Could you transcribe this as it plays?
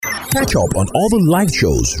Catch up on all the live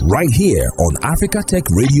shows right here on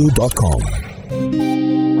africatechradio.com.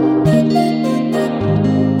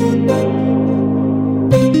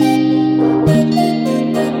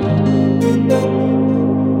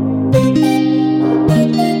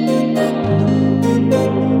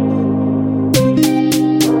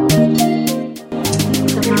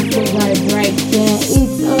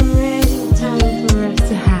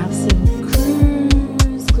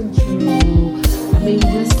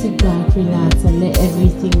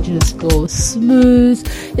 Smooth.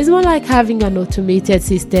 It's more like having an automated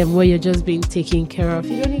system where you're just being taken care of.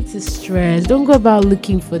 You don't need to stress. Don't go about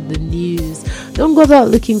looking for the news. Don't go about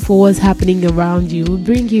looking for what's happening around you. We'll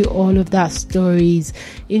bring you all of that stories,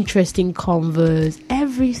 interesting convos,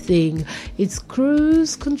 everything. It's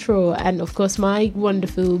CruiseCntrl, and of course my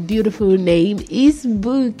wonderful, beautiful name is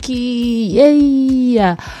Bookii. Yay!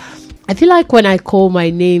 I feel like when I call my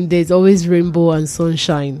name, there's always rainbow and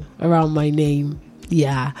sunshine around my name.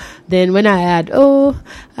 Yeah. Then when I add, do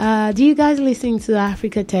you guys listen to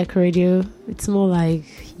Africa Tech Radio? It's more like,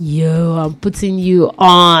 I'm putting you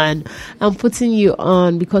on.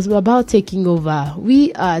 Because we're about taking over.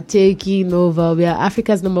 We are taking over. We are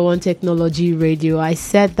Africa's #1 technology radio. I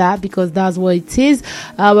said that because that's what it is.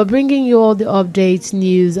 We're bringing you all the updates,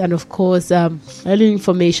 news, and of course, any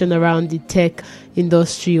information around the tech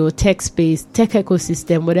industry or tech space, tech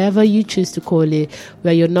ecosystem, whatever you choose to call it.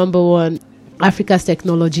 We're your #1 Africa's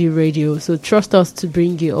technology radio. So trust us to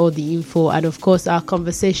bring you all the info, and of course our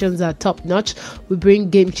conversations are top notch. We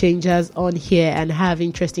bring game changers on here and have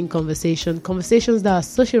interesting conversations that are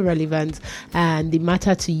social relevant and they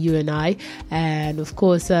matter to you and I, and of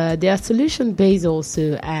course they are solution based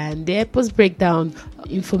also, and they help us break down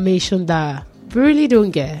information that we really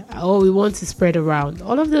don't get or we want to spread around.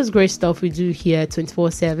 All of those great stuff we do here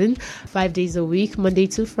 24/7, 5 days a week, Monday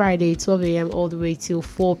to Friday, 12 a.m. all the way till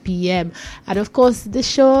 4 p.m. And of course the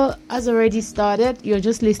show has already started. You're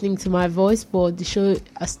just listening to my voice, but the show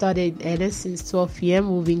has started in earnest since 12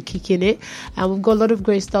 p.m. We've been kicking it, and we've got a lot of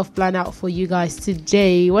great stuff planned out for you guys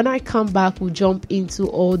today. When I come back, we'll jump into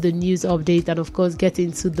all the news updates and of course get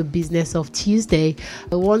into the business of Tuesday.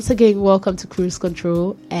 Once again, welcome to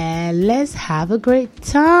CruiseCntrl, and let's have a great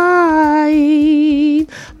time.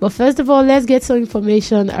 But first of all, let's get some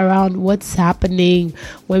information around what's happening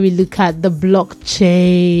when we look at the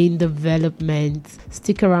blockchain development.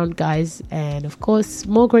 Stick around, guys, and of course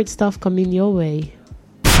more great stuff coming your way.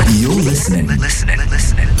 You're listening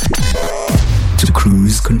to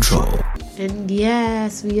CruiseCntrl. And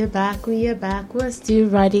yes, we are back. We're still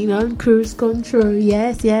riding on CruiseCntrl.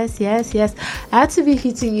 Yes. I had to be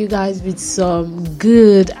hitting you guys with some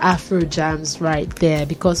good Afro jams right there,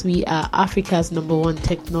 because we are Africa's #1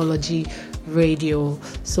 technology radio.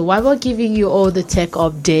 So while we're giving you all the tech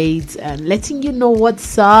updates and letting you know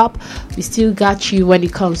what's up, we still got you when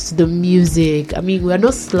it comes to the music. I mean, we're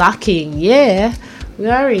not slacking. Yeah, we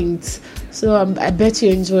aren't. So I bet you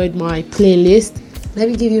enjoyed my playlist. Let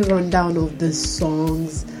me give you a rundown of the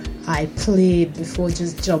songs I played before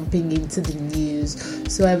just jumping into the news.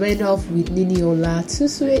 So I went off with Nini Ola, Too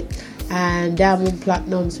Sweet, and Diamond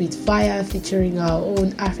Platnumz with Fire, featuring our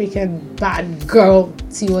own African bad girl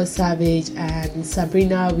Tiwa Savage, and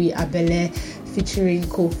Sabrina with Abele, featuring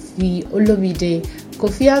Kofi Olomide.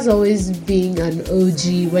 Kofi has always been an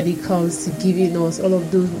OG when it comes to giving us all of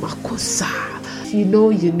those makosa. If you know,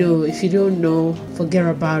 you know. If you don't know, forget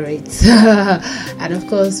about it. And of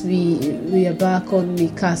course, we are back on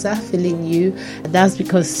Mikasa, Feeling You. And that's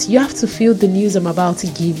because you have to feel the news I'm about to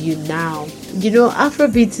give you now. You know,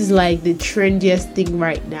 Afrobeat is like the trendiest thing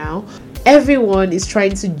right now. Everyone is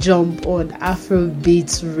trying to jump on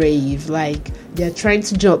Afrobeat rave. Like, they're trying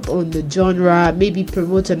to jump on the genre, maybe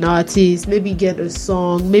promote an artist, maybe get a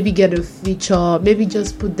song, maybe get a feature, maybe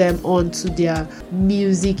just put them onto their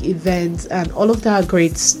music events and all of that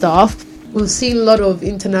great stuff. We've seen a lot of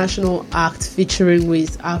international acts featuring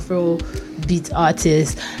with Afrobeat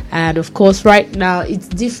artists, and of course right now it's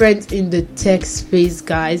different in the tech space,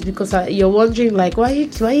 guys, because you're wondering like, why are you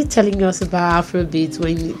telling us about Afrobeat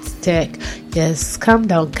when it's tech? Yes, calm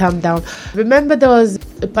down. Remember there was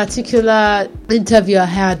a particular interview I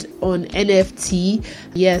had on NFT,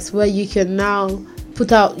 yes, where you can now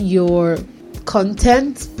put out your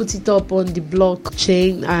content, put it up on the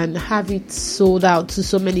blockchain and have it sold out to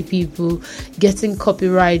so many people, getting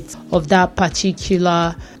copyright of that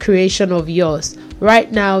particular creation of yours.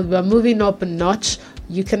 Right now we're moving up a notch.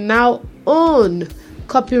 You can now own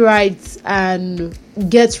copyright and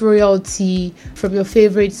get royalty from your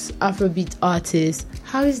favorite Afrobeat artist.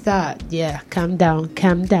 How is that? Yeah, calm down.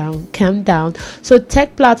 So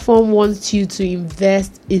tech platform wants you to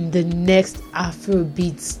invest in the next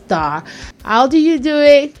Afrobeat star. How do you do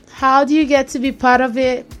it? How do you get to be part of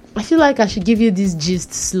it? I feel like I should give you this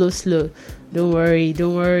gist slow. Don't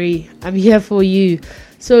worry. I'm here for you.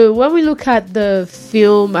 So when we look at the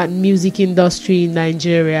film and music industry in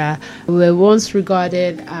Nigeria, we were once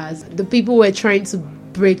regarded as the people who were trying to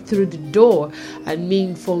break through the door. I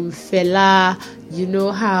mean, from Fela, you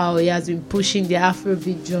know how he has been pushing the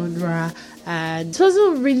Afrobeat genre, and it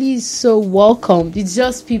wasn't really so welcomed. It's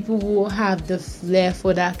just people who have the flair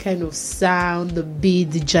for that kind of sound, the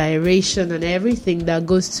beat, the gyration, and everything that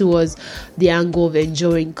goes towards the angle of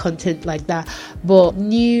enjoying content like that. But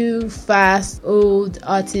new, fast, old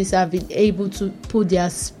artists have been able to put their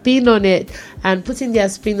spin on it, and putting their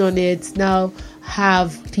spin on it now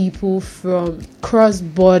have people from cross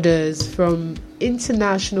borders, from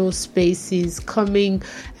international spaces coming,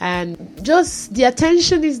 and just the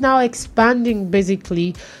attention is now expanding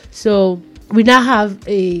basically. So we now have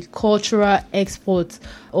a cultural export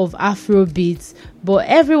of Afrobeats, but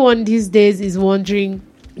everyone these days is wondering,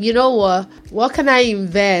 you know what can I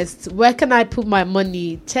invest? Where can I put my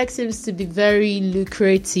money? Tech seems to be very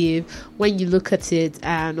lucrative when you look at it.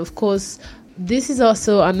 And of course, this is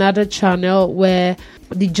also another channel where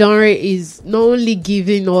the genre is not only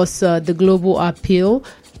giving us the global appeal.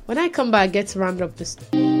 When I come back, get to round up this.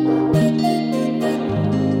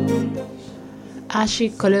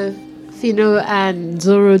 Ashikolo, Fino and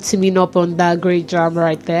Zoro teaming up on that great jam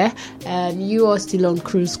right there. And you are still on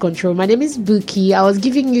Cruise Control. My name is Bookii. I was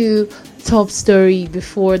giving you top story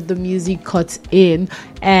before the music cut in,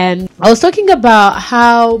 and I was talking about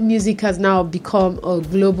how music has now become a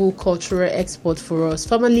global cultural export for us.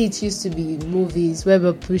 Formerly it used to be movies where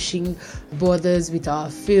we're pushing borders with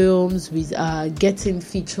our films, with getting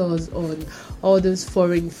features on all those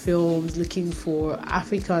foreign films, looking for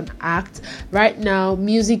African act. Right now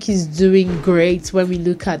music is doing great. When we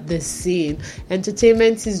look at the scene,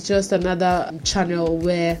 entertainment is just another channel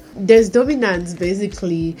where there's dominance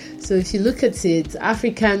basically. So if you look at it,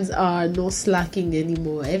 Africans are not slacking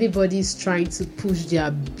anymore. Everybody's trying to push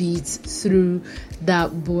their beats through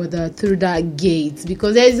that border, through that gate,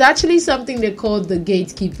 because there's actually something they call the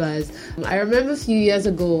gatekeepers. I remember a few years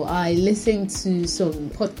ago I listened to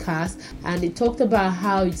some podcasts and it talked about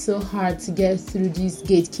how it's so hard to get through these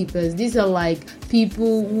gatekeepers. These are like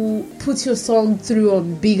people who put your song through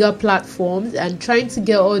on bigger platforms, and trying to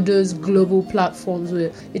get all those global platforms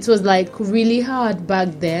where it was like really hard back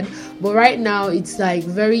then, but right now it's like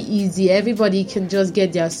very easy. Everybody can just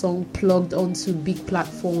get their song plugged onto big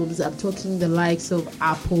platforms. I'm talking the likes of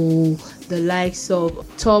Apple, the likes of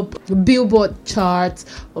top Billboard charts.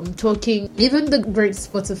 I'm talking even the great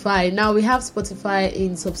Spotify. Now we have Spotify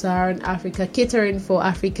in sub-Saharan Africa, catering for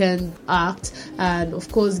African act, and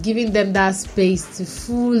of course giving them that space to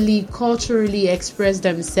fully culturally express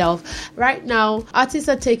themselves. Right now artists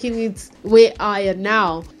are taking it way higher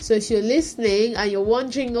now. So if you're listening and you're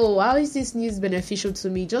wondering, oh, how is this news beneficial to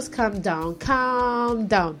me, just calm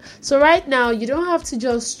down. So right now you don't have to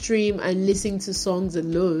just stream and listen to songs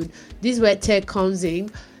alone. This is where tech comes in.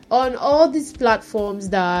 On all these platforms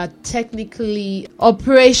that are technically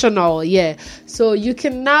operational, so you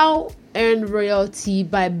can now earn royalty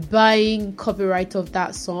by buying copyright of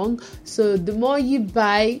that song. So the more you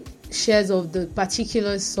buy shares of the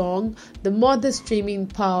particular song, the more the streaming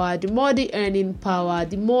power, the more the earning power,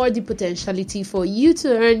 the more the potentiality for you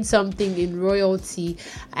to earn something in royalty.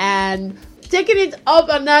 And taking it up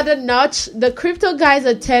another notch, the crypto guys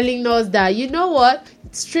are telling us that, you know what,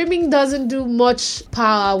 streaming doesn't do much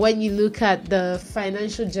power when you look at the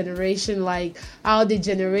financial generation, like how they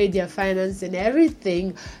generate their finance and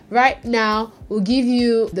everything. Right now we'll give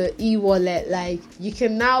you the e-wallet, like you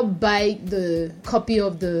can now buy the copy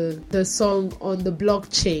of the song on the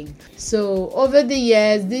blockchain. So over the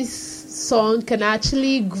years this song can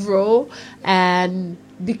actually grow and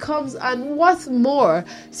becomes and worth more.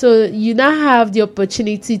 So you now have the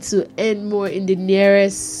opportunity to earn more in the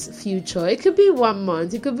nearest future. It could be 1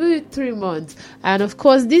 month, it could be 3 months. And of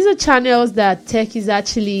course these are channels that tech is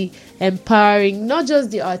actually empowering, not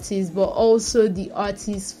just the artist but also the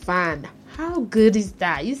artist fan. How good is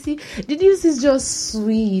that? You see, the news is just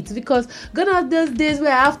sweet, because gone are those days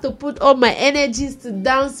where I have to put all my energies to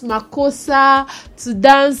dance Makosa, to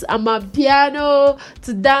dance Amapiano,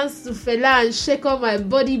 to dance to Fela and shake all my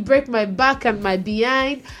body, break my back and my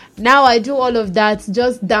behind. Now I do all of that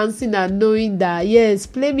just dancing and knowing that, yes,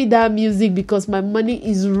 play me that music because my money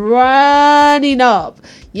is running up.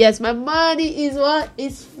 Yes, my money is what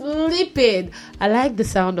is flipping. I like the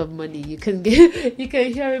sound of money. You can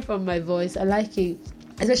hear it from my voice. I like it.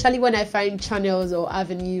 Especially when I find channels or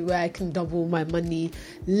avenue where I can double my money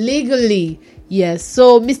legally. Yes,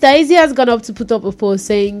 so Mr. Easy has gone up to put up a post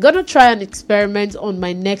saying, gonna try an experiment on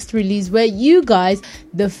my next release where you guys,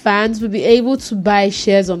 the fans, will be able to buy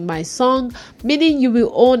shares on my song, meaning you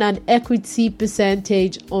will own an equity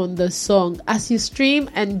percentage on the song. As you stream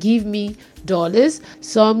and give me dollars,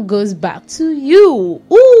 some goes back to you.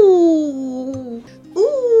 Ooh.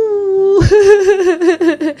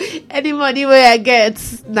 Any money where I get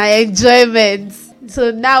my enjoyment.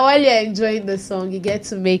 So now while you're enjoying the song, you get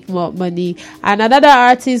to make more money. And another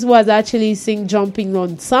artist who has actually seen jumping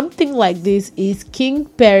on something like this is King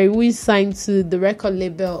Perry, who is signed to the record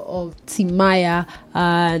label of Timaya,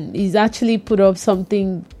 and he's actually put up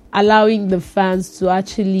something allowing the fans to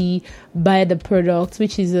actually buy the product,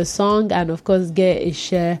 which is a song, and of course get a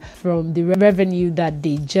share from the revenue that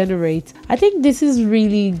they generate. I think this is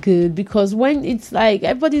really good because when it's like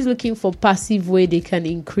everybody's looking for passive way they can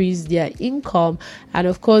increase their income, and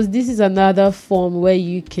of course this is another form where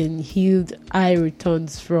you can yield high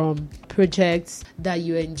returns from projects that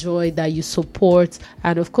you enjoy, that you support,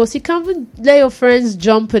 and of course you can't even let your friends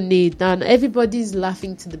jump on it and everybody's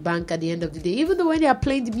laughing to the bank at the end of the day. Even though when they are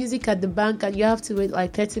playing the music at the bank and you have to wait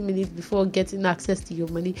like 30 minutes before getting access to your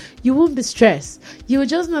money, you won't be stressed. You will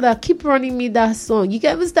just know that keep running me that song. You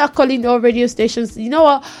can even start calling all radio stations. You know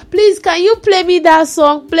what, please can you play me that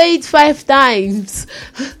song, play it 5 times.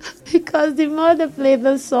 Because the more they play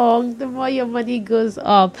the song, the more your money goes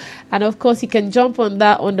up. And of course, you can jump on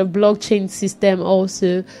that on the blockchain system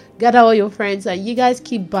also. Gather all your friends and you guys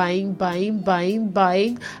keep buying. And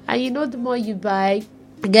you know, the more you buy,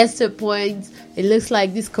 it gets to a point, it looks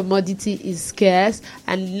like this commodity is scarce.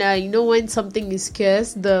 And now, you know, when something is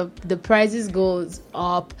scarce, the prices goes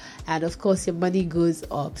up. And of course, your money goes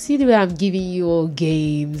up. See the way I'm giving you all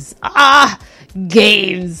games.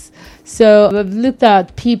 Games. So we've looked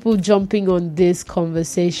at people jumping on this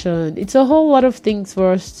conversation. It's a whole lot of things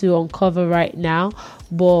for us to uncover right now,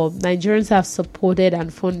 but Nigerians have supported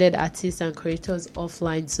and funded artists and creators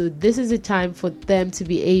offline, so this is a time for them to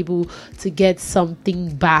be able to get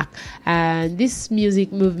something back. And this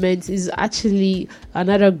music movement is actually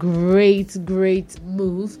another great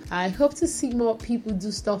move. I hope to see more people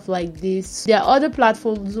do stuff like this. There are other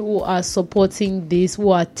platforms who are supporting this, who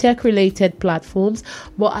are tech related platforms,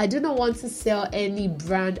 but I do not want to sell any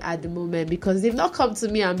brand at the moment because they've not come to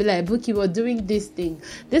me and be like, Bookii, we're doing this thing.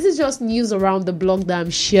 This is just news around the blog that I'm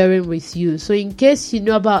sharing with you. So in case you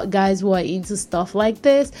know about guys who are into stuff like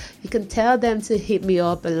this, you can tell them to hit me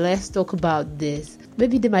up and let's talk about this.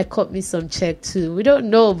 Maybe they might cut me some check too. We don't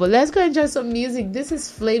know, but let's go enjoy some music. This is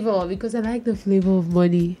flavor because I like the flavor of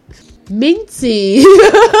money. Minty.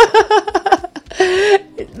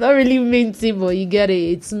 It's not really minty, but you get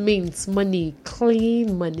it. It's mint money,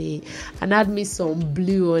 clean money, and add me some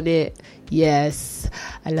blue on it. Yes,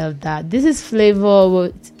 I love that. This is flavor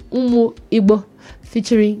with Umu Igbo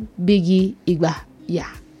featuring Biggie Igba. Yeah,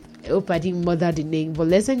 I hope I didn't murder the name, but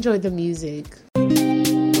let's enjoy the music.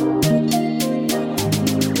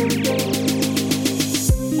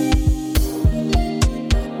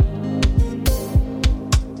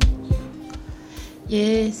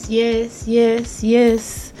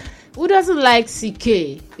 Yes. Who doesn't like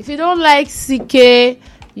CK? If you don't like CK,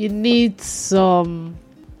 you need some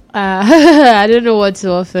I don't know what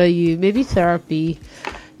to offer you. Maybe therapy.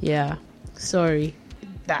 Yeah. Sorry.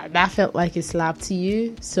 That felt like a slap to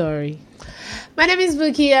you. Sorry. My name is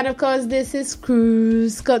Bookii, and of course this is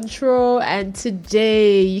CruiseCntrl, and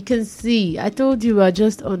today you can see I told you we're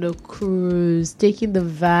just on a cruise, taking the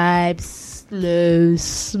vibes slow,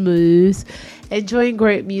 smooth, enjoying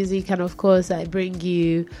great music, and of course I bring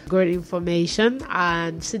you great information.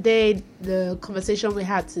 And today the conversation we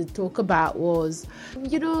had to talk about was,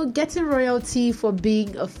 getting royalty for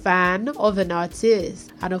being a fan of an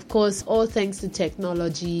artist. And of course, all thanks to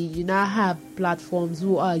technology, you now have platforms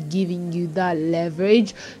who are giving you that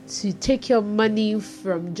leverage to take your money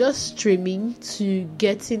from just streaming to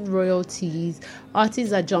getting royalties.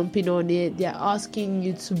 Artists are jumping on it. They're asking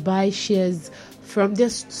you to buy shares from their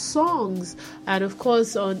songs. And of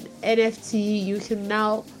course, on NFT, you can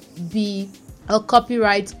now be a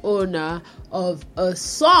copyright owner of a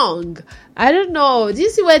song. I don't know. Do you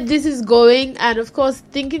see where this is going? And of course,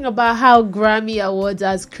 thinking about how Grammy Awards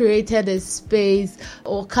has created a space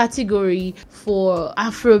or category for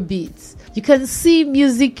Afrobeats. You can see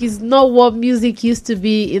music is not what music used to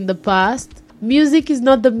be in the past. Music is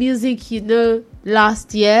not the music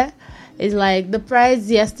last year. It's like the price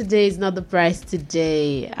yesterday is not the price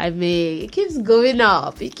today. I mean, it keeps going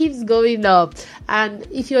up. It keeps going up. And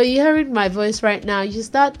if you're hearing my voice right now, you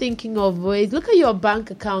start thinking of ways. Look at your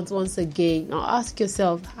bank account once again. Now ask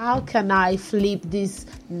yourself, how can I flip this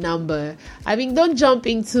number? I mean, don't jump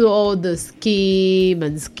into all the scheme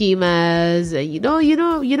and schemers. And you know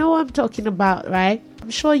what I'm talking about, right? I'm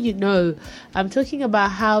sure you know. I'm talking about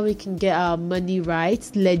how we can get our money right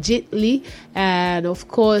legitly. And of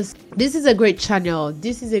course, this is a great channel.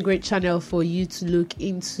 This is a great channel for you to look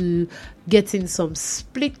into getting some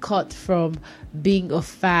split cut from being a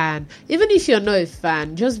fan. Even if you're not a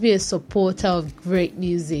fan, just be a supporter of great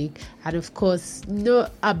music. And of course, know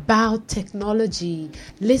about technology.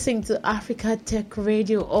 Listen to Africa Tech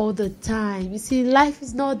Radio all the time. You see, life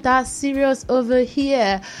is not that serious over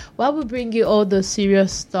here. Well, we bring you all the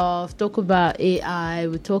serious stuff. Talk about AI.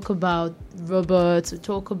 We talk about robots. We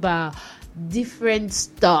talk about different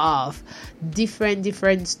stuff.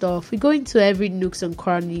 We go into every nooks and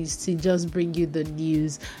crannies to just bring you the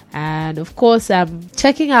news. And of course, I'm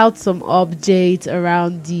checking out some updates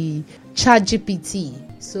around the ChatGPT.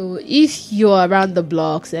 So if you're around the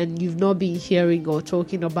blocks and you've not been hearing or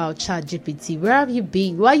talking about ChatGPT, where have you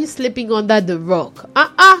been? Why are you sleeping under the rock?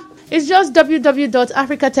 It's just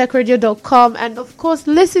www.africatechradio.com, and of course,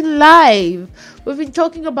 listen live. We've been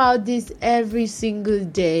talking about this every single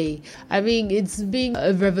day. I mean, it's been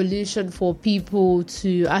a revolution for people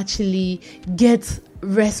to actually get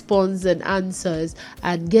response and answers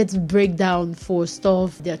and get breakdown for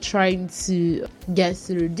stuff they're trying to get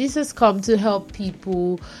through. This has come to help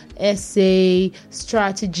people essay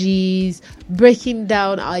strategies, breaking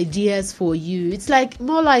down ideas for you. It's like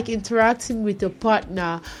more like interacting with a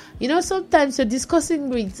partner. Sometimes you're discussing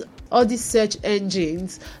with all these search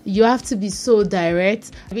engines, you have to be so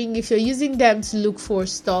direct. I mean, if you're using them to look for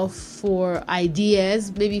stuff, for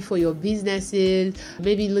ideas, maybe for your businesses,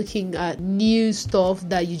 maybe looking at new stuff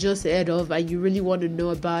that you just heard of and you really want to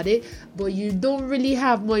know about it, but you don't really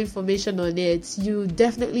have more information on it, you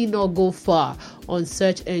definitely not go far on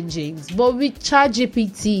search engines. But with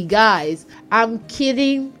ChatGPT, guys, I'm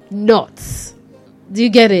kidding not. Do you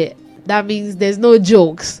get it? That means there's no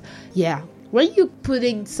jokes. Yeah. When you put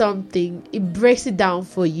in something, it breaks it down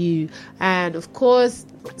for you. And of course,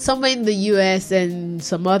 somewhere in the US and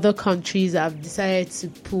some other countries have decided to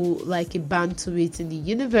put like a ban to it in the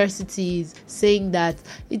universities, saying that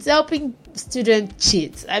it's helping students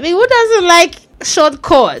cheat. I mean, who doesn't like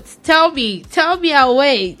shortcuts? Tell me, I'll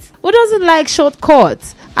wait. Who doesn't like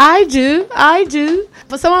shortcuts? I do.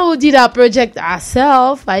 For someone who did our project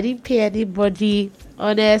herself, I didn't pay anybody.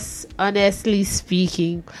 Honestly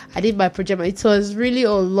speaking, I did my project. It was really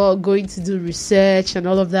a lot going to do research and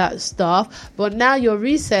all of that stuff. But now your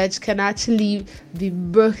research can actually be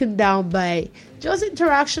broken down by just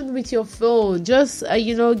interaction with your phone. Just,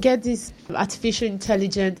 get this artificial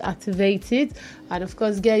intelligence activated. And of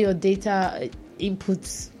course, get your data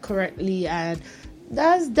inputs correctly. And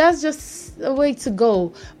that's just a way to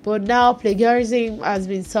go. But now plagiarism has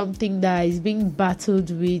been something that is being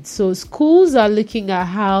battled with. So schools are looking at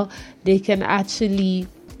how they can actually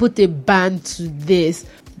put a ban to this.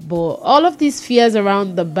 But all of these fears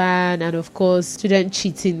around the ban and of course student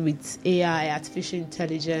cheating with AI, artificial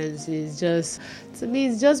intelligence, is just, to me,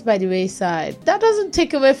 it's just by the wayside. That doesn't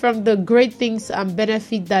take away from the great things and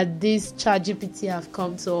benefit that this ChatGPT have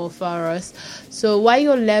come to offer us. So while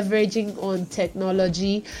you're leveraging on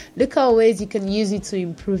technology, look at ways you can use it to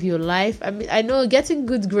improve your life. I mean, I know getting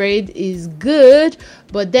good grade is good,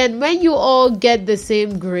 but then when you all get the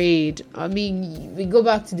same grade, I mean, we go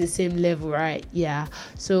back to the same level, right? Yeah.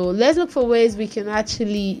 So let's look for ways we can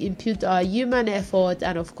actually impute our human effort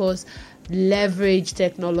and of course leverage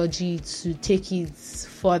technology to take it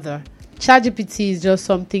further. ChatGPT is just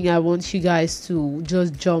something I want you guys to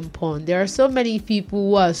just jump on. There are so many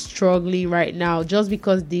people who are struggling right now just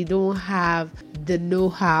because they don't have the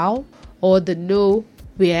know-how or the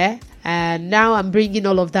know-where. And now I'm bringing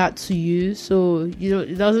all of that to you, so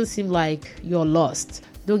it doesn't seem like you're lost.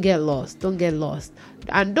 Don't get lost.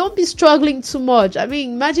 And don't be struggling too much. I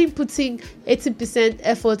mean, imagine putting 80%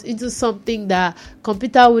 effort into something that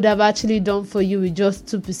computer would have actually done for you with just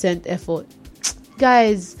 2% effort.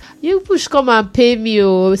 Guys, you push come and pay me.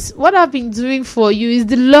 What I've been doing for you is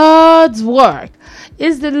the Lord's work.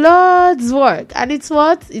 It's the Lord's work. And it's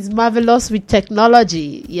what? It's marvelous with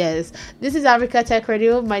technology. Yes. This is Africa Tech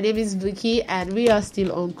Radio. My name is Bookii and we are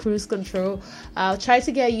still on Cruise Control. I'll try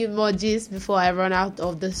to get you more gist before I run out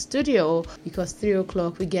of the studio, because 3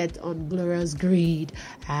 o'clock we get on Gloria's Greed.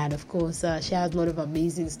 And of course, she has a lot of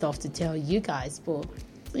amazing stuff to tell you guys. But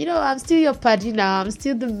I'm still your party now. I'm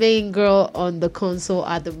still the main girl on the console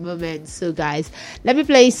at the moment. So guys, let me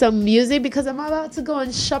play some music because I'm about to go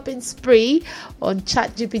on shopping spree on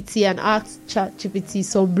ChatGPT and ask ChatGPT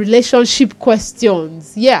some relationship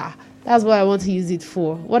questions. Yeah, that's what I want to use it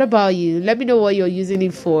for. What about you? Let me know what you're using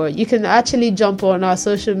it for. You can actually jump on our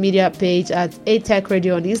social media page at Tech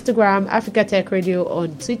Radio on Instagram, Africa Tech Radio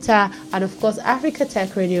on Twitter, and of course Africa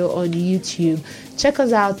Tech Radio on YouTube. Check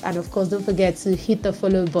us out, and of course don't forget to hit the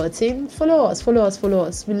follow button. Follow us. We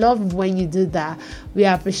love when you do that. We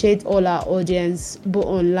appreciate all our audience, both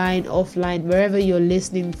online, offline, wherever you're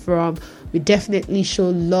listening from. We definitely show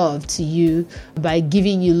love to you by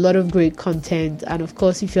giving you a lot of great content. And of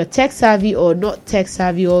course, if you're tech savvy or not tech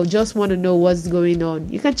savvy or just want to know what's going on,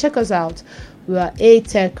 you can check us out. We are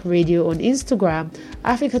Tech Radio on Instagram,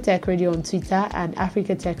 Africa Tech Radio on Twitter, and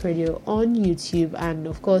Africa Tech Radio on YouTube. And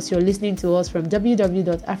of course, you're listening to us from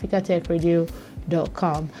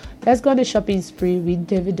www.africatechradio.com. Let's go on a shopping spree with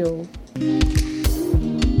Davido.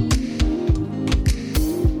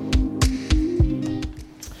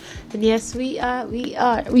 And yes, we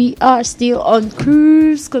are still on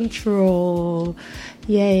cruise control.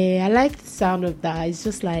 Yeah, I like the sound of that. It's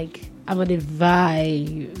just like I'm on a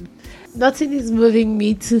vibe. Nothing is moving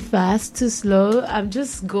me too fast, too slow. I'm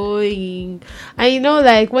just going. And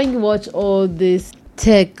like when you watch all this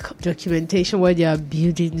tech documentation where they are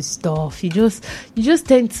building stuff, you just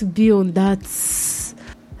tend to be on that.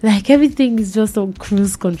 Like everything is just on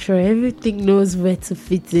cruise control. Everything knows where to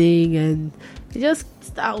fit in, and you just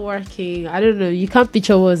start working. I don't know. You can't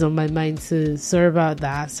picture what's on my mind, so sorry about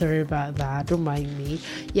that. Don't mind me.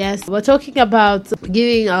 Yes, we're talking about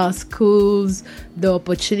giving our schools the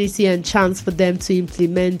opportunity and chance for them to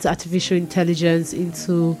implement artificial intelligence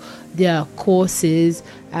into their courses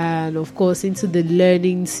and of course into the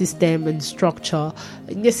learning system and structure.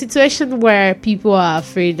 In a situation where people are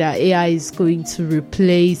afraid that AI is going to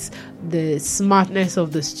replace the smartness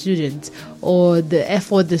of the student or the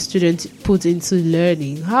effort the student put into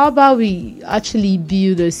learning, how about we actually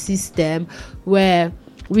build a system where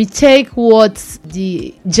we take what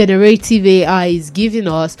the generative AI is giving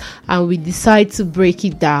us and we decide to break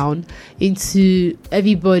it down into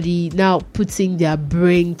everybody now putting their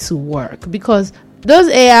brain to work, because those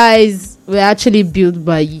AIs were actually built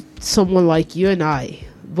by someone like you and I,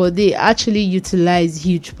 but they actually utilize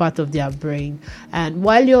huge part of their brain. And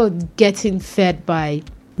while you're getting fed by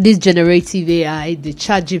this generative AI, the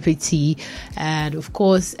ChatGPT, and of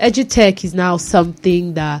course, edutech is now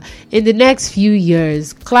something that in the next few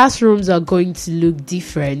years, classrooms are going to look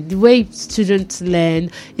different. The way students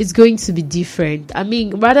learn is going to be different. I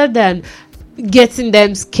mean, rather than getting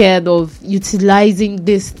them scared of utilizing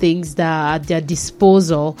these things that are at their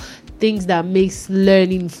disposal, things that makes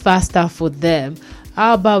learning faster for them,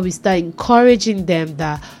 how about we start encouraging them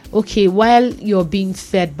that, okay, while you're being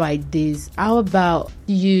fed by this, how about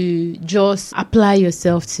you just apply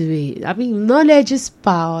yourself to it? I mean, knowledge is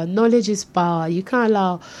power. You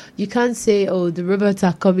can't say, oh, the robots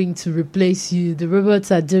are coming to replace you. The robots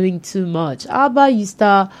are doing too much. How about you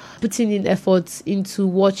start putting in efforts into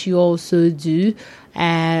what you also do?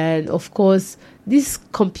 And of course, these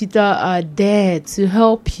computers are there to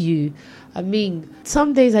help you. I mean,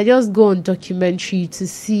 some days I just go on documentary to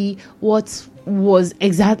see what was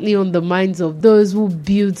exactly on the minds of those who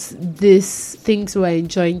built these things we're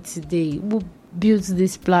enjoying today, who built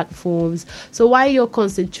these platforms. So while you're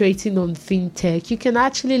concentrating on fintech, you can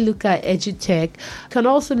actually look at edutech. You can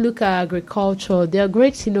also look at agriculture. There are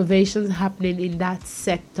great innovations happening in that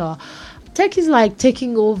sector. Tech is like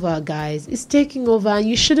taking over, guys. It's taking over, and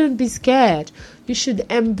you shouldn't be scared. You should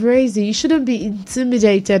embrace it. You shouldn't be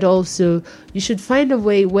intimidated also. You should find a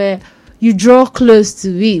way where you draw close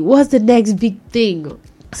to it. What's the next big thing?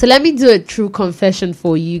 So let me do a true confession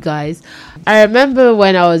for you guys. I remember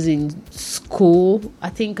when I was in school, I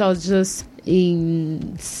think I was just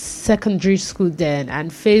in secondary school then,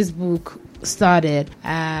 and Facebook started,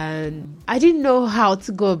 and I didn't know how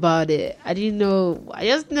to go about it. I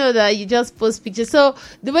just know that you just post pictures. So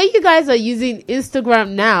the way you guys are using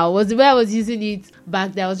Instagram now was the way I was using it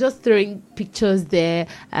back then. I was just throwing pictures there,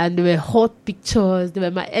 and they were hot pictures. They were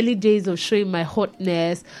my early days of showing my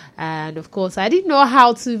hotness, and of course I didn't know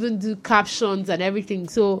how to even do captions and everything.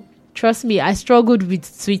 So trust me, I struggled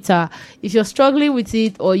with Twitter. If you're struggling with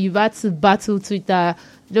it or you've had to battle Twitter,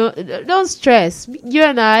 don't stress. You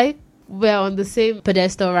and I, we're on the same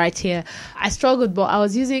pedestal right here. I struggled, but I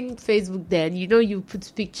was using Facebook then. You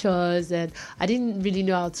put pictures, and I didn't really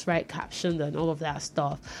know how to write captions and all of that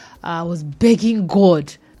stuff. I was begging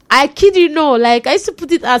God. I kid you, like I used to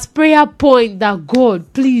put it as prayer point that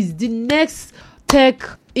God, please, the next tech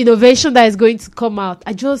innovation that is going to come out.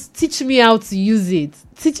 I just teach me how to use it.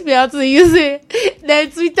 Teach me how to use it.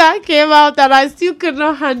 Then Twitter came out and I still could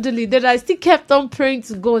not handle it. Then I still kept on praying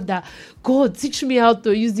to God that God teach me how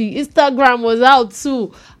to use it. Instagram was out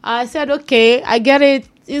too. I said, okay, I get it.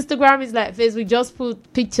 Instagram is like Facebook, just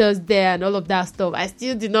put pictures there and all of that stuff. I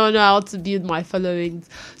still did not know how to build my followings.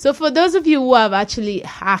 So for those of you who have actually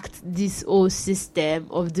hacked this whole system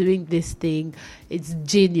of doing this thing, it's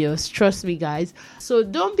genius. Trust me, guys. So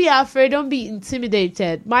don't be afraid. Don't be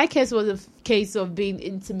intimidated. My case was a case of being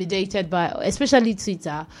intimidated by, especially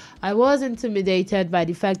Twitter. I was intimidated by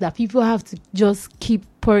the fact that people have to just keep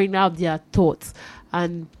pouring out their thoughts.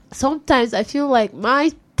 And sometimes I feel like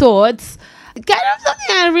my thoughts kind of something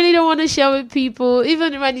I really don't want to share with people,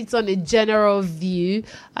 even when it's on a general view.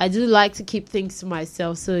 I do like to keep things to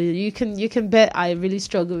myself, so you can bet I really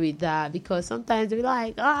struggle with that, because sometimes they're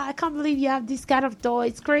like, I can't believe you have this kind of thought,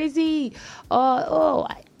 it's crazy,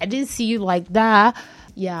 I didn't see you like that.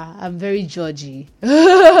 Yeah, I'm very judgy.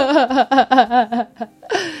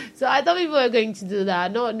 So I thought people were going to do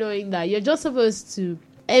that, not knowing that you're just supposed to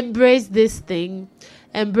embrace this thing,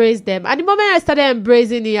 embrace them. And the moment I started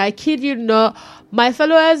embracing it, I kid you not, my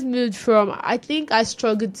followers moved from, I think I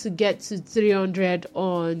struggled to get to 300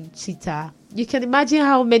 on Twitter. You can imagine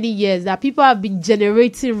how many years that people have been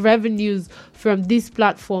generating revenues from this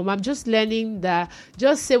platform. I'm just learning that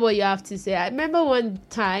just say what you have to say. I remember one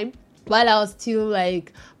time while I was still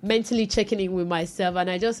like mentally checking in with myself, and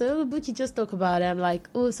I just said, Bookii, just talk about it. I'm like,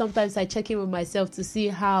 sometimes I check in with myself to see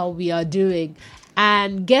how we are doing.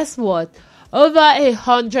 And guess what? Over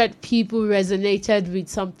 100 people resonated with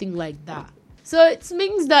something like that. So it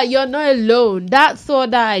means that you're not alone. That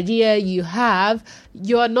thought, that idea you have,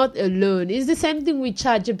 you're not alone. It's the same thing with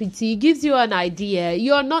ChatGPT. It gives you an idea.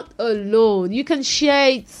 You're not alone. You can share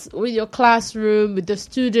it with your classroom, with the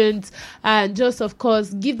students, and just, of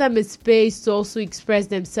course, give them a space to also express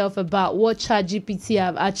themselves about what ChatGPT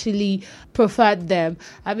have actually proffered them.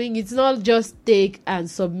 I mean, it's not just take and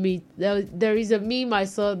submit. There is a meme I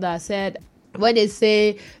saw that said, when they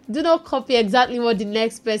say, do not copy exactly what the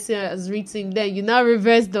next person has written, then you now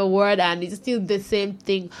reverse the word and it's still the same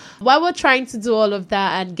thing. While we're trying to do all of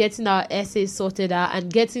that and getting our essays sorted out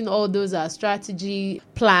and getting all those strategy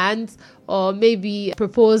plans or maybe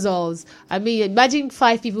proposals. I mean, imagine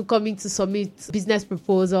 5 people coming to submit business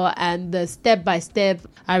proposal and the step-by-step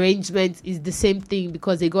arrangement is the same thing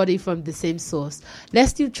because they got it from the same source.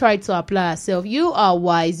 Let's still try to apply ourselves. You are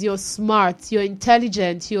wise, you're smart, you're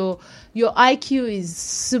intelligent, your IQ is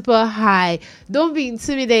super high. Don't be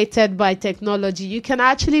intimidated by technology. You can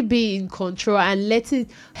actually be in control and let it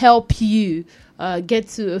help you get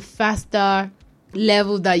to a faster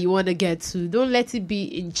level that you want to get to. Don't let it be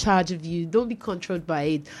in charge of you. Don't be controlled by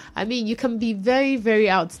it. I mean, you can be very,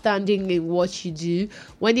 very outstanding in what you do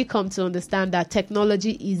when you come to understand that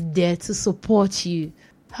technology is there to support you.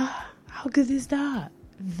 How good is that?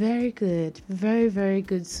 Very good. Very, very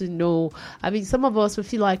good to know. I mean, some of us will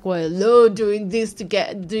feel like we're alone doing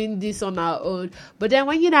this on our own. But then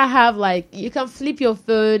when you now have, like, you can flip your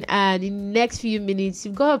phone and in the next few minutes,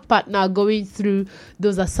 you've got a partner going through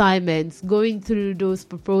those assignments, going through those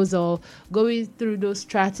proposals, going through those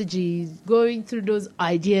strategies, going through those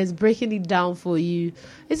ideas, breaking it down for you.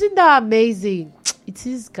 Isn't that amazing? It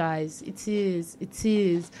is, guys. It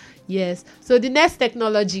is. Yes. So the next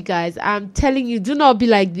technology, guys, I'm telling you, do not be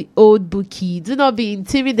like the old Bookii. Do not be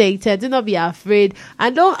intimidated. Do not be afraid.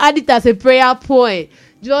 And don't add it as a prayer point.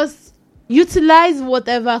 Just utilize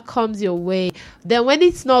whatever comes your way. Then when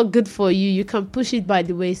it's not good for you, you can push it by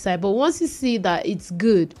the wayside. But once you see that it's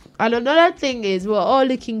good. And another thing is, we're all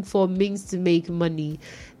looking for means to make money.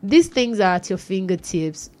 These things are at your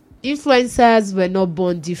fingertips. Influencers were not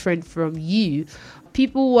born different from you.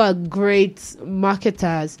 People who are great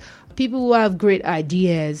marketers, people who have great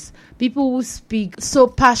ideas, people who speak so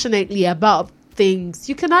passionately about things.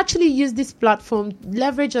 You can actually use this platform,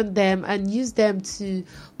 leverage on them and use them to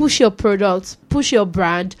push your products, push your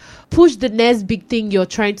brand, push the next big thing you're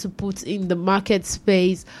trying to put in the market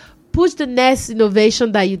space, push the next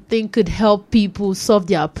innovation that you think could help people solve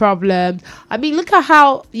their problems. I mean, look at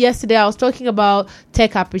how yesterday I was talking about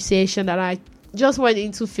tech appreciation and I just went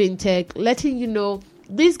into fintech, letting you know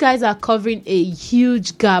these guys are covering a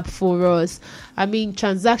huge gap for us. I mean,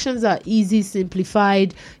 transactions are easy,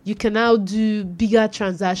 simplified. You can now do bigger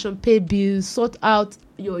transactions, pay bills, sort out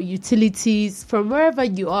your utilities from wherever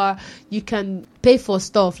you are. You can pay for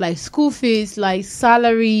stuff like school fees, like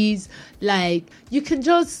salaries, like you can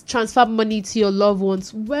just transfer money to your loved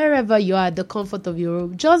ones wherever you are at the comfort of your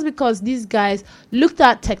home, just because these guys looked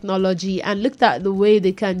at technology and looked at the way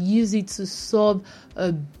they can use it to solve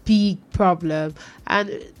a big problem.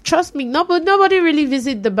 And trust me, nobody really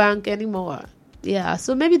visit the bank anymore. Yeah,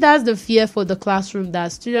 so maybe that's the fear for the classroom,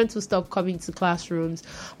 that students will stop coming to classrooms.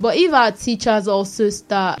 But if our teachers also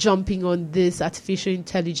start jumping on this artificial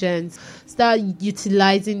intelligence, start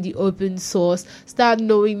utilizing the open source, start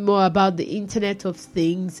knowing more about the Internet of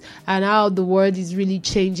Things and how the world is really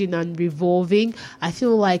changing and revolving, I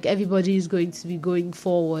feel like everybody is going to be going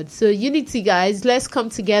forward. So unity, guys, let's come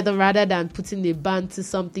together rather than putting a ban to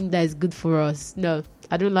something that is good for us. No,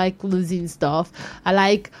 I don't like losing stuff. I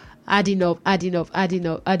like adding up.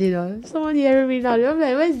 Someone hearing me now, I'm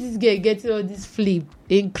like, where's this guy getting all this flip,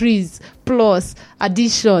 increase, plus,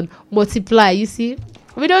 addition, multiply? You see,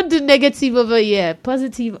 we don't do negative over here,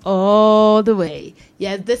 positive all the way.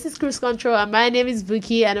 Yes, this is CruiseCntrl and my name is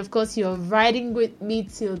Bookii, and of course you're riding with me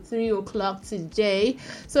till 3 o'clock today.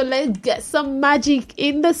 So let's get some magic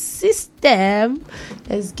in the system.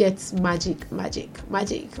 Let's get magic.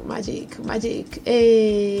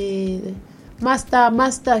 Hey, Master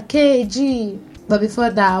KG. But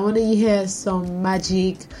before that, I want to hear some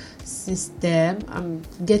magic system. I'm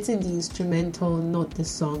getting the instrumental, not the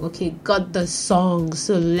song. Okay, got the song.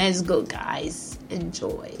 So let's go, guys.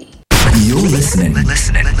 Enjoy. You're listening to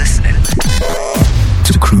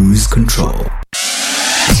CruiseCntrl.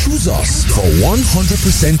 Choose us for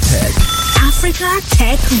 100% tech. Africa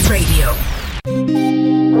Tech Radio.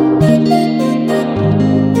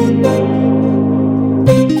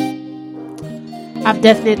 I've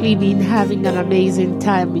definitely been having an amazing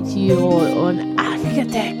time with you all on Africa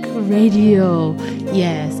Tech Radio.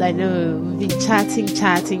 Yes, I know we've been chatting,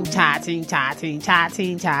 yapping.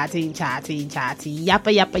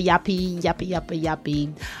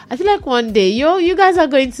 I feel like one day you guys are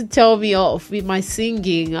going to tell me off with my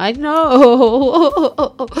singing. I know.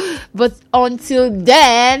 But until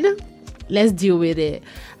then, let's deal with it.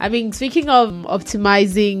 I mean, speaking of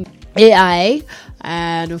optimizing AI,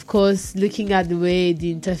 and of course looking at the way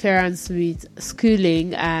the interference with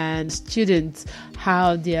schooling and students,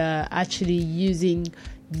 how they are actually using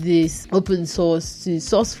this open source to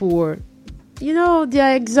source for,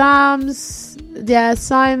 their exams, their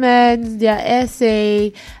assignments, their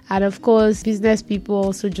essay, and of course business people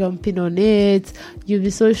also jumping on it. You'll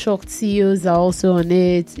be so shocked, CEOs are also on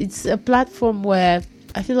it. It's a platform where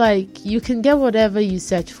I feel like you can get whatever you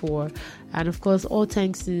search for. And of course, all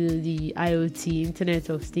thanks to the IoT, Internet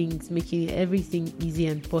of Things, making everything easy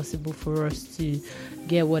and possible for us to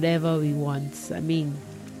get whatever we want. I mean,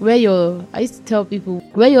 I used to tell people,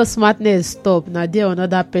 where your smartness stop, now there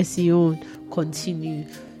another person own continue.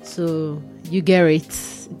 So you get it.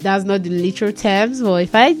 That's not the literal terms, but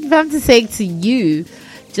if I'm to say it to you,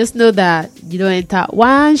 just know that you don't enter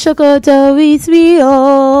one shokoto with me,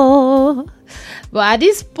 oh. But at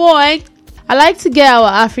this point, I like to get our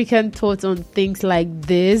African thoughts on things like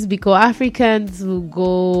this, because Africans will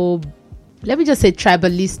go, let me just say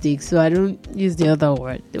tribalistic, so I don't use the other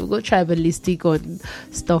word. They will go tribalistic on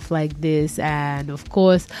stuff like this. And of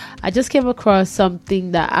course, I just came across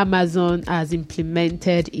something that Amazon has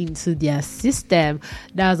implemented into their system.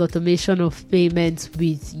 That's automation of payments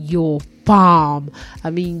with your palm. I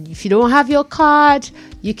mean, if you don't have your card,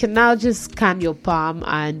 you can now just scan your palm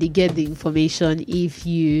and they get the information if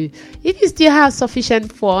you still have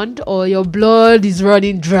sufficient fund, or your blood is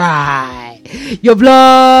running dry.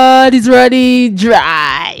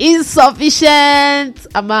 Insufficient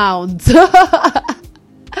amount. So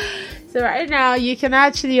right now you can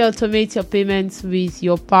actually automate your payments with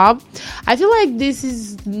your palm. I feel like this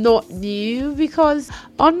is not new, because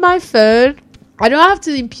on my phone I don't have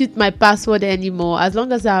to input my password anymore, as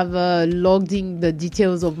long as I've logged in the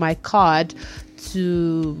details of my card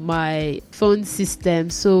to my phone system.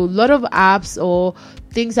 So a lot of apps or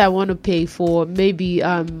things I want to pay for, maybe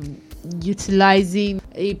utilizing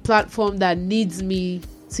a platform that needs me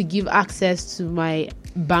to give access to my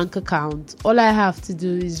bank account, all I have to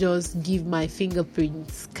do is just give my fingerprint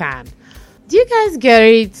scan. Do you guys get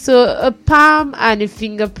it? So a palm and a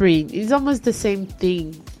fingerprint is almost the same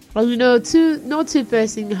thing. Well, no two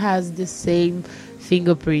person has the same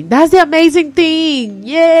fingerprint. That's the amazing thing.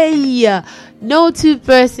 Yay! No two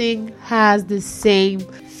person has the same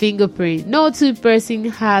fingerprint. No two person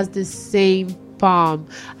has the same palm.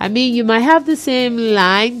 I mean, you might have the same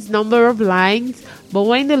number of lines, but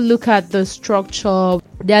when you look at the structure,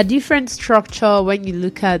 there are different structure when you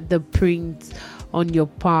look at the print on your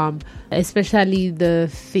palm. especially the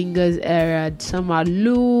fingers area. Some are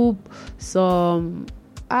loop, some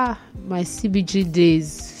my CBG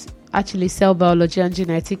days. Actually, cell biology and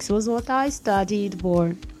genetics was what I studied,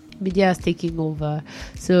 but media is taking over.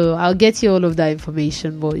 So I'll get you all of that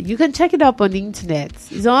information, but you can check it up on the internet.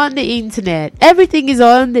 It's on the internet. Everything is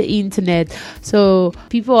on the internet. So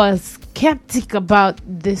people are skeptic about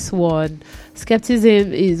this one.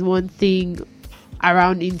 Skepticism is one thing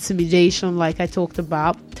around intimidation, like I talked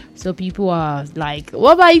about. So people are like,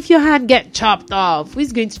 what about if your hand get chopped off?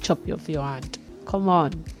 Who's going to chop you off your hand? Come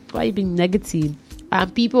on, why are you being negative?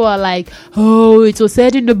 And people are like, oh, it was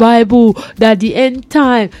said in the Bible that the end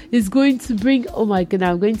time is going to bring... Oh my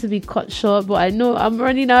goodness, I'm going to be cut short, but I know I'm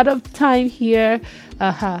running out of time here.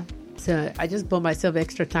 So I just bought myself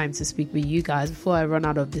extra time to speak with you guys before I run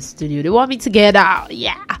out of the studio. They want me to get out.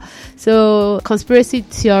 Yeah. So conspiracy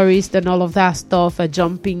theorists and all of that stuff are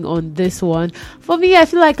jumping on this one. For me, I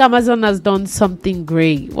feel like Amazon has done something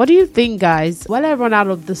great. What do you think, guys? While I run out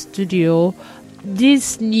of the studio,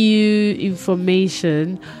 this new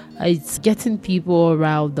information, it's getting people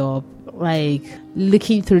riled up, like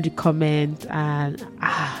looking through the comments, and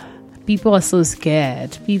people are so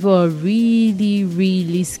scared. People are really,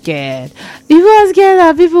 really scared. People are scared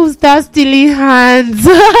that people will start stealing hands.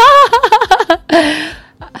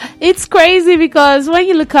 It's crazy because when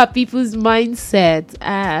you look at people's mindset,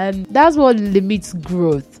 and that's what limits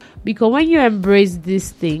growth. Because when you embrace these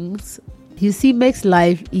things, you see, it makes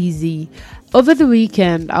life easy. Over the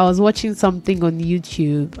weekend, I was watching something on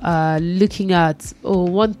YouTube, looking at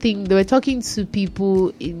one thing. They were talking to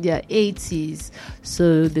people in their 80s,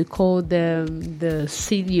 so they called them the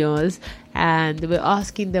seniors, and they were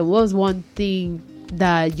asking them, what's one thing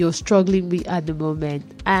that you're struggling with at the moment?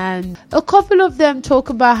 And a couple of them talk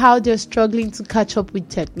about how they're struggling to catch up with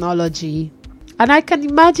technology. And I can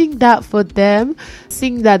imagine that for them,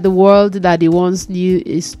 seeing that the world that they once knew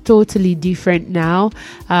is totally different now.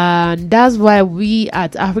 And that's why we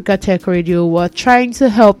at Africa Tech Radio were trying to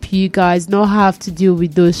help you guys not have to deal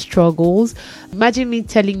with those struggles. Imagine me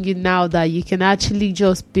telling you now that you can actually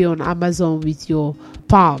just be on Amazon with your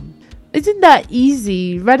palm. Isn't that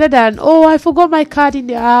easy? Rather than, I forgot my card in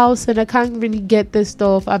the house and I can't really get this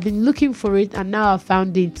stuff. I've been looking for it and now I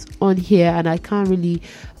found it on here and I can't really...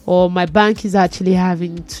 or my bank is actually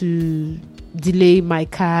having to delay my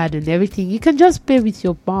card and everything. You can just pay with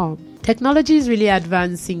your palm. Technology is really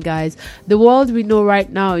advancing, guys. The world we know right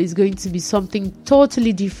now is going to be something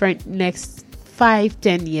totally different next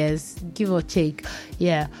 5-10 years, give or take.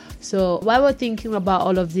 Yeah. So while we're thinking about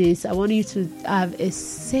all of this, I want you to have a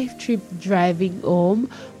safe trip driving home.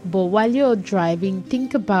 But while you're driving,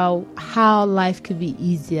 think about how life could be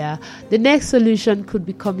easier. The next solution could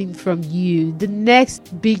be coming from you. The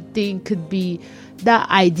next big thing could be that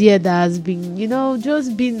idea that has been,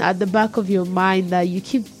 just been at the back of your mind that you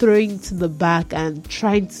keep throwing to the back and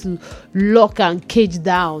trying to lock and cage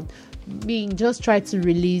down. Just try to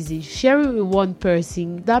release it. Share it with one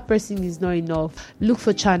person. That person is not enough. Look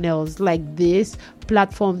for channels like this,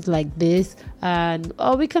 platforms like this, and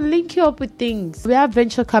we can link you up with things. We have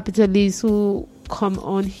venture capitalists who come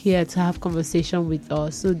on here to have conversation with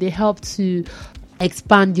us, so they help to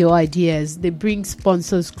expand your ideas. They bring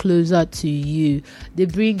sponsors closer to you. They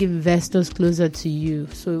bring investors closer to you.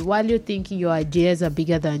 So while you're thinking your ideas are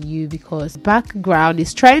bigger than you, because background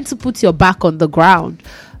is trying to put your back on the ground.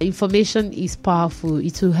 Information is powerful.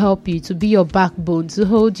 It will help you to be your backbone, to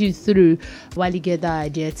hold you through while you get that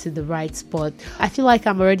idea to the right spot. I feel like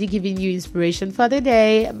I'm already giving you inspiration for the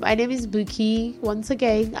day. My name is Bookii. Once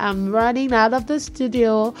again, I'm running out of the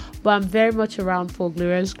studio, but I'm very much around for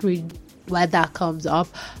glorious green where that comes up.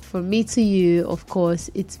 From me to you, of course,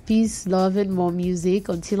 it's peace, love, and more music.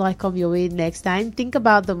 Until I come your way next time, think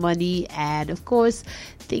about the money and, of course,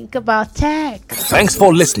 think about tech. Thanks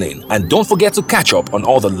for listening, and don't forget to catch up on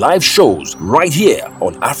all the live shows right here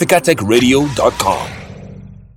on africatechradio.com.